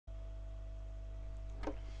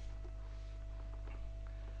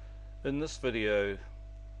In this video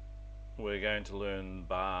we're going to learn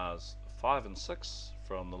bars 5 and 6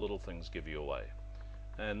 from the Little Things Give You Away,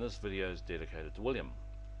 and this video is dedicated to William.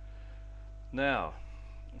 Now,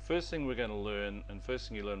 first thing we're going to learn, and first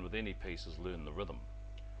thing you learn with any piece, is learn the rhythm.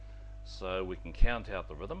 So we can count out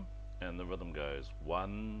the rhythm, and the rhythm goes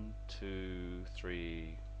 1, 2,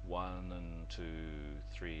 3, 1 and 2,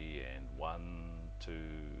 3 and 1, 2,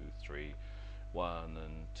 3, 1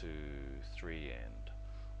 and 2, 3 and.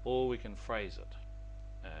 Or we can phrase it,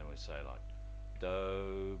 and we say like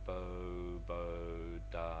do, bo, bo,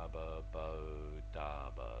 da, ba, bo, da,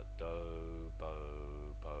 ba, do, bo,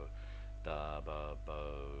 bo, da, ba,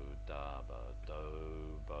 bo, da, ba,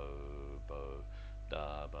 do, bo, bo,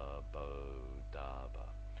 da, ba, bo, da, ba.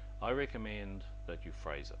 I recommend that you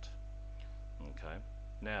phrase it. Okay.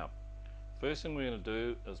 Now, first thing we're going to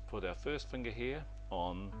do is put our first finger here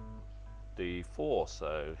on D4.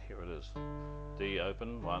 So here it is. D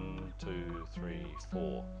open, 1, 2, 3,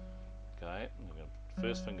 4. Okay, we're going to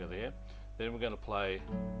first finger there. Then we're going to play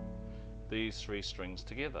these three strings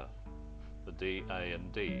together, the D, A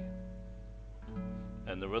and D.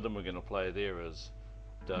 And the rhythm we're going to play there is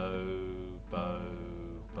do, bo,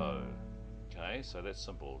 bo. Okay, so that's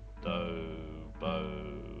simple. Do, bo,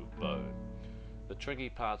 bo. The tricky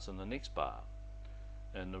part's in the next bar,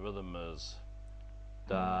 and the rhythm is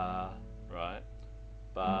da, right,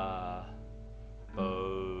 ba,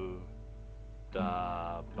 bo,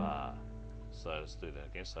 da, ba. So let's do that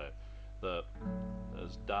again. So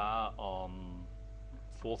there's da on,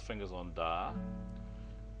 fourth finger's on da,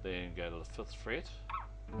 then go to the 5th fret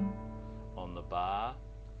on the bar,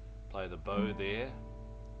 play the bow there,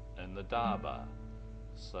 and the da bar.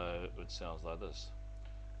 So it sounds like this: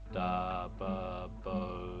 da ba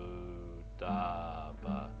bo, da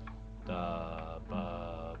ba, da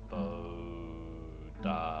ba bo,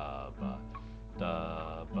 da ba,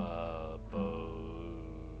 da ba bo,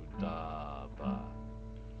 da ba.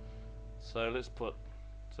 So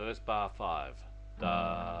that's bar 5.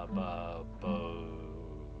 Da ba bo,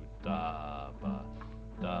 da ba,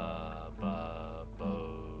 da ba bo,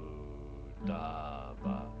 da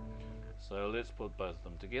ba. So let's put both of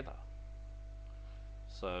them together.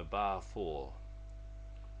 So bar 4,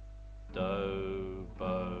 do,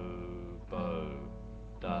 bo, bo,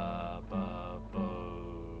 da, ba, bo,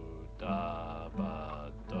 da,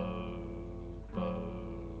 ba, do, bo,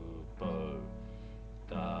 bo,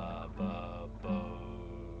 da, ba, bo,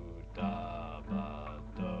 da, ba,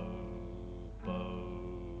 do, bo,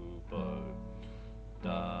 bo,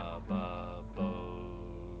 da, ba, bo,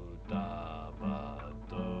 da, ba,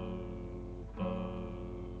 do, bo,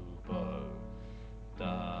 bo,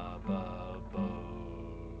 da, ba, bo,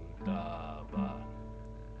 da, ba.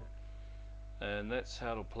 And that's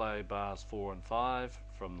how to play bars 4 and 5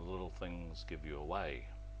 from the Little Things Give You Away.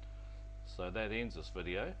 So that ends this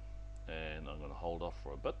video, and I'm going to hold off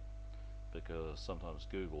for a bit because sometimes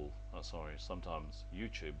sometimes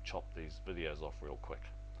YouTube chop these videos off real quick.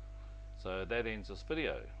 So that ends this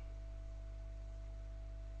video.